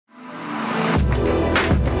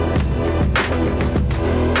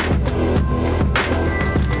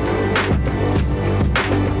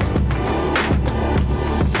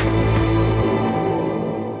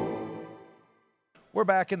We're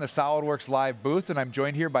back in the Solidworks live booth, and I'm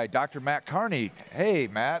joined here by Dr. Matt Carney. Hey,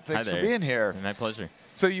 Matt, thanks for being here. My pleasure.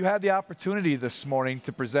 So you had the opportunity this morning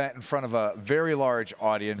to present in front of a very large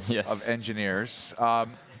audience of engineers.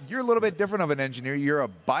 You're a little bit different of an engineer. You're a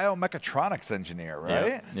biomechatronics engineer,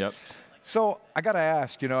 right? Yep. So I got to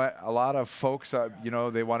ask, a lot of folks,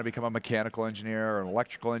 they want to become a mechanical engineer or an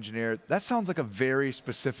electrical engineer. That sounds like a very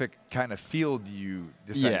specific kind of field you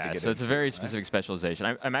decided to get into. Yeah, so it's a very specific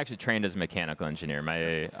specialization. I'm actually trained as a mechanical engineer.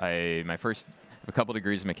 My first, a couple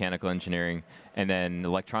degrees in mechanical engineering, and then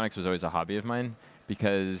electronics was always a hobby of mine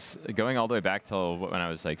because going all the way back till when I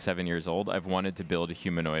was like 7 years old, I've wanted to build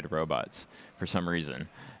humanoid robots for some reason.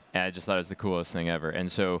 And I just thought it was the coolest thing ever.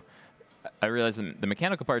 And so I realized that the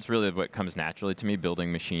mechanical part's really what comes naturally to me,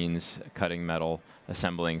 building machines, cutting metal,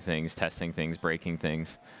 assembling things, testing things, breaking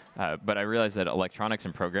things. But I realized that electronics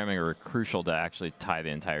and programming are crucial to actually tie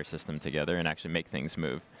the entire system together and actually make things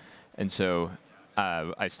move. And so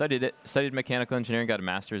I studied mechanical engineering, got a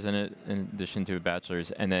master's in it in addition to a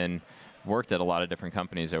bachelor's, and then worked at a lot of different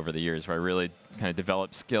companies over the years where I really kind of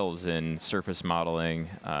developed skills in surface modeling,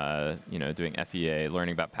 doing FEA,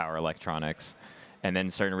 learning about power electronics, and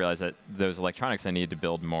then starting to realize that those electronics I needed to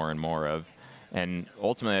build more and more of. And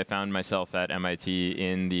ultimately, I found myself at MIT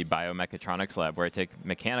in the Biomechatronics lab, where I take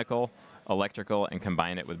mechanical, electrical, and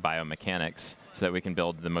combine it with biomechanics so that we can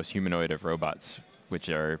build the most humanoid of robots, which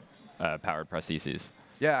are powered prostheses.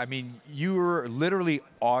 Yeah, I mean, you were literally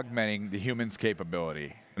augmenting the human's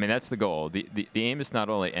capability. I mean, that's the goal. The aim is not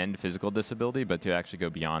only end physical disability, but to actually go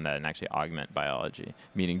beyond that and actually augment biology,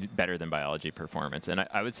 meaning better than biology performance. And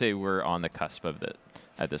I would say we're on the cusp of that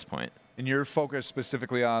at this point. And you're focused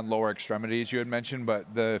specifically on lower extremities, you had mentioned,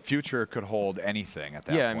 but the future could hold anything at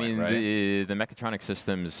that point, Yeah, I mean, right? the mechatronic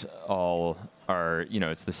systems all are,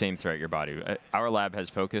 it's the same throughout your body. Our lab has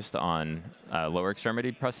focused on lower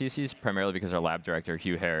extremity prostheses, primarily because our lab director,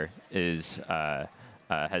 Hugh Hare,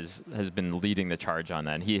 has been leading the charge on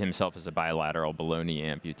that, and he himself is a bilateral below knee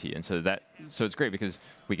amputee, and so it's great because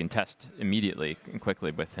we can test immediately and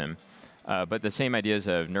quickly with him. But the same ideas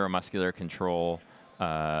of neuromuscular control,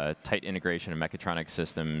 tight integration of mechatronic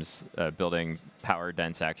systems, building power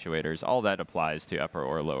dense actuators, all that applies to upper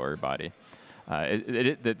or lower body.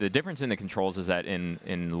 The difference in the controls is that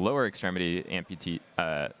in lower extremity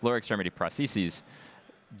prostheses,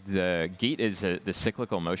 the gait is the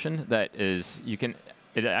cyclical motion that is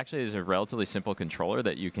it actually is a relatively simple controller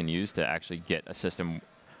that you can use to actually get a system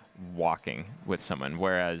walking with someone.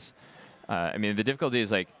 Whereas, I mean, the difficulty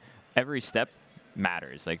is like every step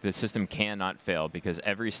matters. Like the system cannot fail because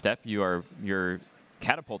every step you're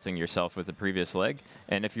catapulting yourself with the previous leg,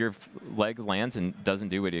 and if your leg lands and doesn't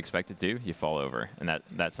do what you expect it to do, you fall over, and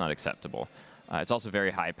that's not acceptable. It's also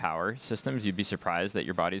very high power systems. You'd be surprised that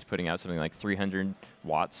your body's putting out something like 300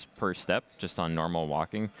 watts per step just on normal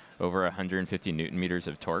walking, over 150 Newton meters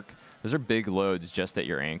of torque. Those are big loads just at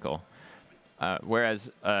your ankle. Whereas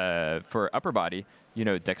for upper body,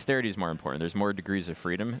 dexterity is more important. There's more degrees of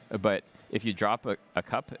freedom, but if you drop a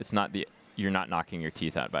cup, you're not knocking your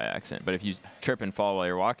teeth out by accident. But if you trip and fall while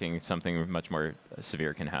you're walking, something much more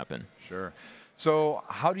severe can happen. Sure. So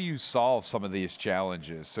how do you solve some of these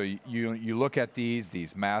challenges? So you look at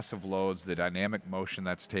these massive loads, the dynamic motion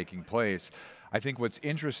that's taking place. I think what's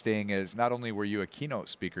interesting is not only were you a keynote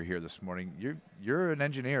speaker here this morning, you're an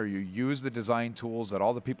engineer. You use the design tools that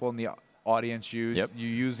all the people in the audience use. Yep. You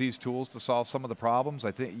use these tools to solve some of the problems.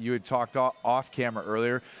 I think you had talked off camera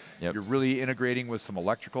earlier. Yep. You're really integrating with some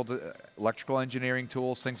electrical engineering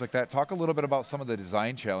tools, things like that. Talk a little bit about some of the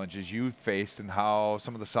design challenges you faced and how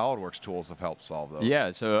some of the SolidWorks tools have helped solve those.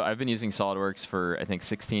 Yeah, so I've been using SolidWorks for I think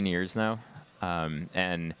 16 years now,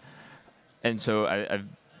 and so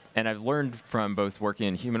I've learned from both working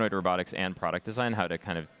in humanoid robotics and product design how to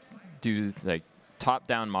kind of do like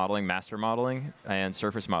top-down modeling, master modeling, and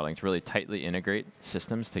surface modeling to really tightly integrate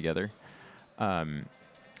systems together.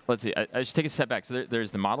 Let's see, I should take a step back. So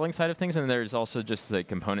there's the modeling side of things, and there's also just the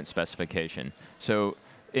component specification. So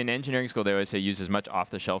in engineering school, they always say use as much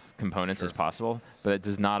off-the-shelf components as possible, but it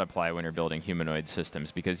does not apply when you're building humanoid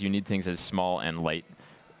systems because you need things as small and light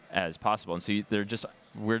as possible. And so we're just,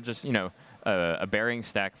 a bearing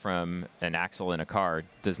stack from an axle in a car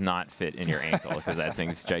does not fit in your ankle because that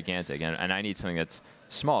thing's gigantic. And I need something that's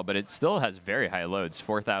small, but it still has very high loads,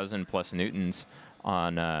 4,000 plus newtons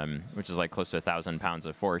on, which is like close to 1,000 pounds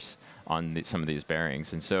of force on some of these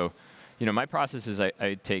bearings. And so, my process is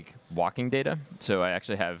I take walking data. So I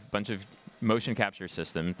actually have a bunch of motion capture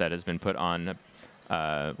system that has been put on.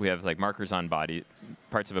 We have like markers on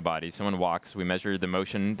parts of a body. Someone walks, we measure the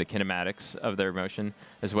motion, the kinematics of their motion,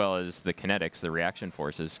 as well as the kinetics, the reaction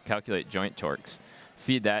forces, calculate joint torques,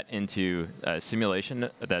 feed that into a simulation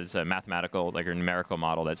that's a mathematical, like a numerical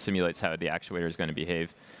model that simulates how the actuator is going to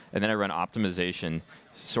behave. And then I run optimization,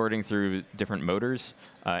 sorting through different motors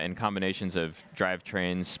and combinations of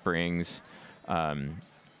drivetrains, springs,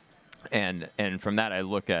 and from that I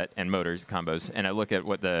look at, and motors combos, and I look at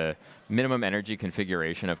what the minimum energy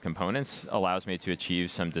configuration of components allows me to achieve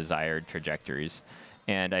some desired trajectories.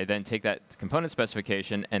 And I then take that component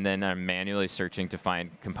specification, and then I'm manually searching to find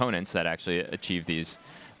components that actually achieve these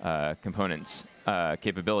components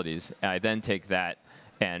capabilities. And I then take that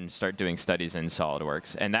and start doing studies in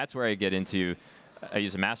SolidWorks. And that's where I get into, I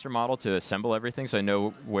use a master model to assemble everything, so I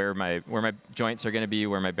know where my joints are going to be,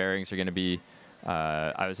 where my bearings are going to be.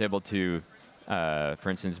 I was able to, for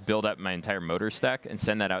instance, build up my entire motor stack and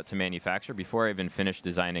send that out to manufacture before I even finished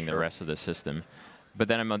designing the rest of the system. But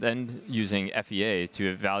then I'm then using FEA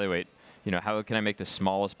to evaluate, how can I make the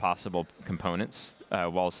smallest possible components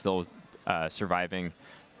while still surviving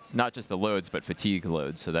not just the loads, but fatigue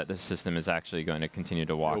loads, so that the system is actually going to continue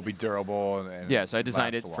to walk. It'll be durable. And yeah, so I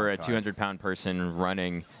designed it for a 200-pound person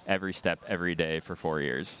running every step every day for 4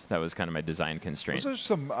 years. That was kind of my design constraint. Those are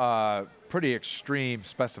some pretty extreme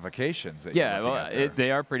specifications. That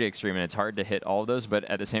they are pretty extreme, and it's hard to hit all of those, but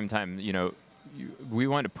at the same time, we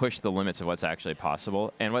want to push the limits of what's actually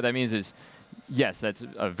possible. And what that means is, yes, that's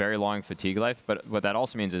a very long fatigue life, but what that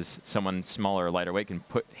also means is someone smaller or lighter weight can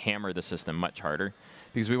hammer the system much harder,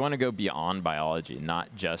 because we want to go beyond biology,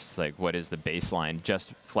 not just like what is the baseline,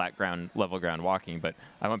 just flat ground, level ground walking, but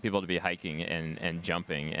I want people to be hiking and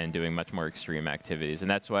jumping and doing much more extreme activities.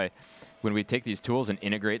 And that's why when we take these tools and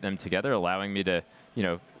integrate them together, allowing me to,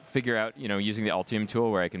 figure out, using the Altium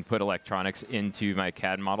tool where I can put electronics into my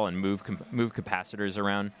CAD model and move capacitors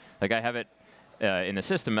around. Like I have it in the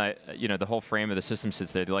system, the whole frame of the system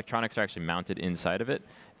sits there. The electronics are actually mounted inside of it,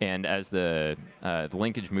 and as the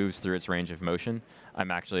linkage moves through its range of motion, I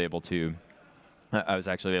was actually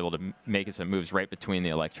able to make it so it moves right between the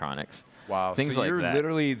electronics. Wow, Things so like you're that.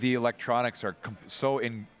 literally, the electronics are so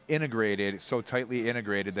integrated, so tightly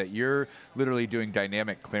integrated that you're literally doing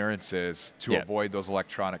dynamic clearances to avoid those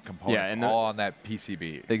electronic components, all on that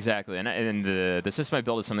PCB. Exactly, and the system I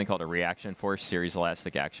built is something called a reaction force series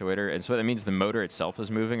elastic actuator, and so that means the motor itself is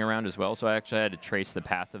moving around as well, so I actually had to trace the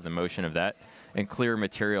path of the motion of that and clear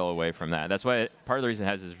material away from that. That's why part of the reason it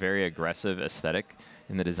has this very aggressive aesthetic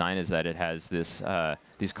in the design is that it has this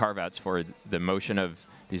these carve-outs for the motion of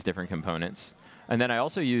these different components. And then I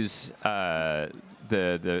also use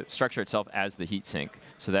the structure itself as the heat sink,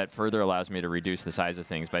 so that further allows me to reduce the size of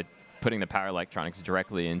things by putting the power electronics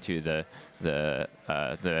directly into the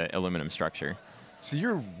aluminum structure. So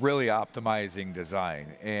you're really optimizing design.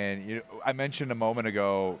 And I mentioned a moment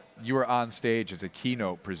ago, you were on stage as a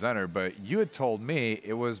keynote presenter, but you had told me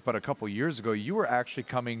it was but a couple years ago, you were actually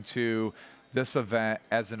coming to this event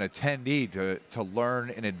as an attendee to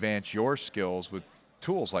learn and advance your skills with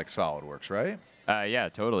tools like SolidWorks, right? Yeah,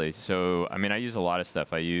 totally. So, I mean, I use a lot of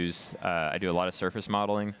stuff. I do a lot of surface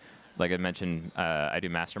modeling. Like I mentioned, I do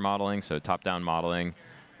master modeling, so top-down modeling.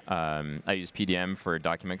 I use PDM for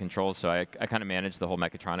document control, so I kind of manage the whole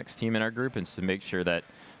mechatronics team in our group, and to make sure that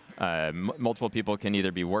multiple people can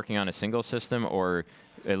either be working on a single system, or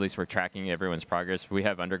at least we're tracking everyone's progress. We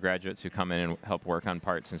have undergraduates who come in and help work on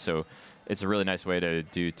parts, and so it's a really nice way to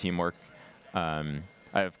do teamwork.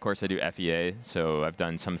 Of course, I do FEA, so I've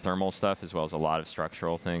done some thermal stuff as well as a lot of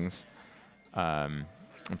structural things. I'm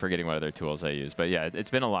forgetting what other tools I use, but yeah, it's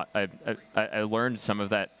been a lot. I learned some of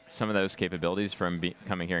those capabilities from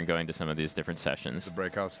coming here and going to some of these different sessions. The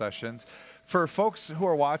breakout sessions. For folks who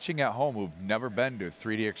are watching at home who've never been to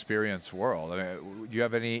 3DEXPERIENCE World, I mean, do you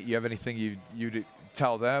have anything you'd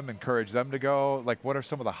tell them, encourage them to go? Like, what are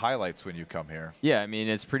some of the highlights when you come here? Yeah, I mean,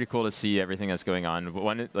 it's pretty cool to see everything that's going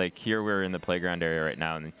on. Like here, we're in the playground area right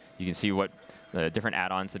now, and you can see what the different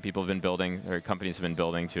add-ons that people have been building, or companies have been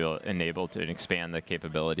building to enable to expand the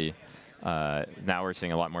capability. Now we're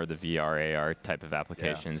seeing a lot more of the VR, AR type of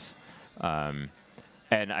applications. Yeah.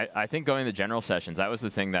 And I think going to general sessions, that was the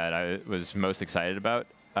thing that I was most excited about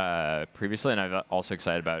previously, and I'm also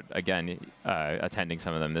excited about, again, attending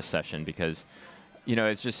some of them this session, because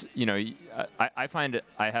it's just, I find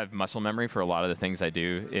I have muscle memory for a lot of the things I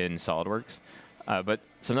do in SolidWorks, but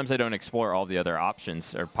sometimes I don't explore all the other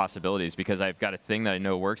options or possibilities because I've got a thing that I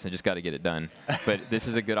know works and I just got to get it done. But this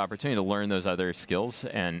is a good opportunity to learn those other skills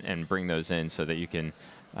and bring those in so that you can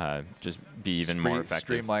just be even more effective.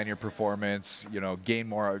 Streamline your performance, gain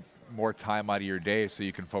more time out of your day, so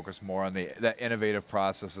you can focus more on that innovative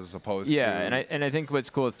process as opposed to... Yeah, and I think what's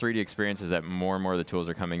cool with 3DEXPERIENCE is that more and more of the tools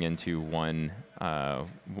are coming into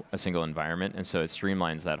a single environment, and so it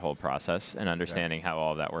streamlines that whole process, and understanding how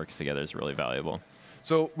all of that works together is really valuable.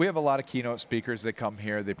 So we have a lot of keynote speakers that come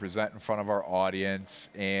here, they present in front of our audience,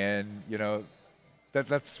 and you know,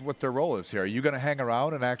 that's what their role is here. Are you going to hang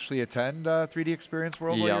around and actually attend 3D Experience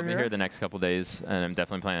World while Yeah, you're I'll be here? here the next couple days, and I'm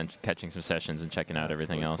definitely planning on catching some sessions and checking out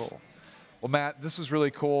everything really else. Cool. Well, Matt, this was really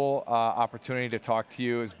cool opportunity to talk to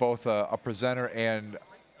you as both a presenter and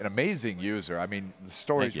an amazing user. I mean, the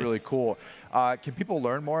story's really cool. Can people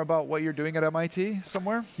learn more about what you're doing at MIT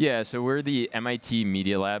somewhere? Yeah, so we're the MIT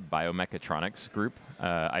Media Lab Biomechatronics group.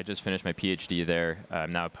 I just finished my PhD there.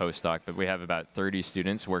 I'm now a postdoc, but we have about 30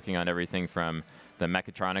 students working on everything from the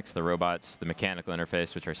mechatronics, the robots, the mechanical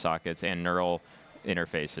interface, which are sockets, and neural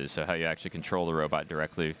interfaces, so how you actually control the robot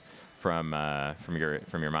directly from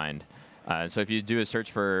your mind. So if you do a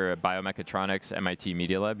search for Biomechatronics MIT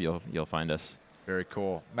Media Lab, you'll find us. Very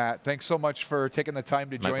cool. Matt, thanks so much for taking the time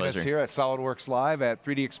to join us pleasure. here at Solidworks Live at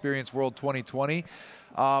 3D Experience World 2020.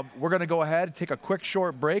 We're going to go ahead and take a quick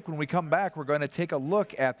short break. When we come back, we're going to take a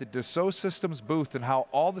look at the Dassault Systems booth and how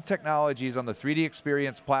all the technologies on the 3D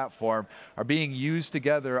Experience platform are being used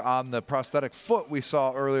together on the prosthetic foot we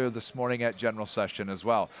saw earlier this morning at General Session as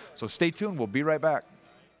well. So stay tuned. We'll be right back.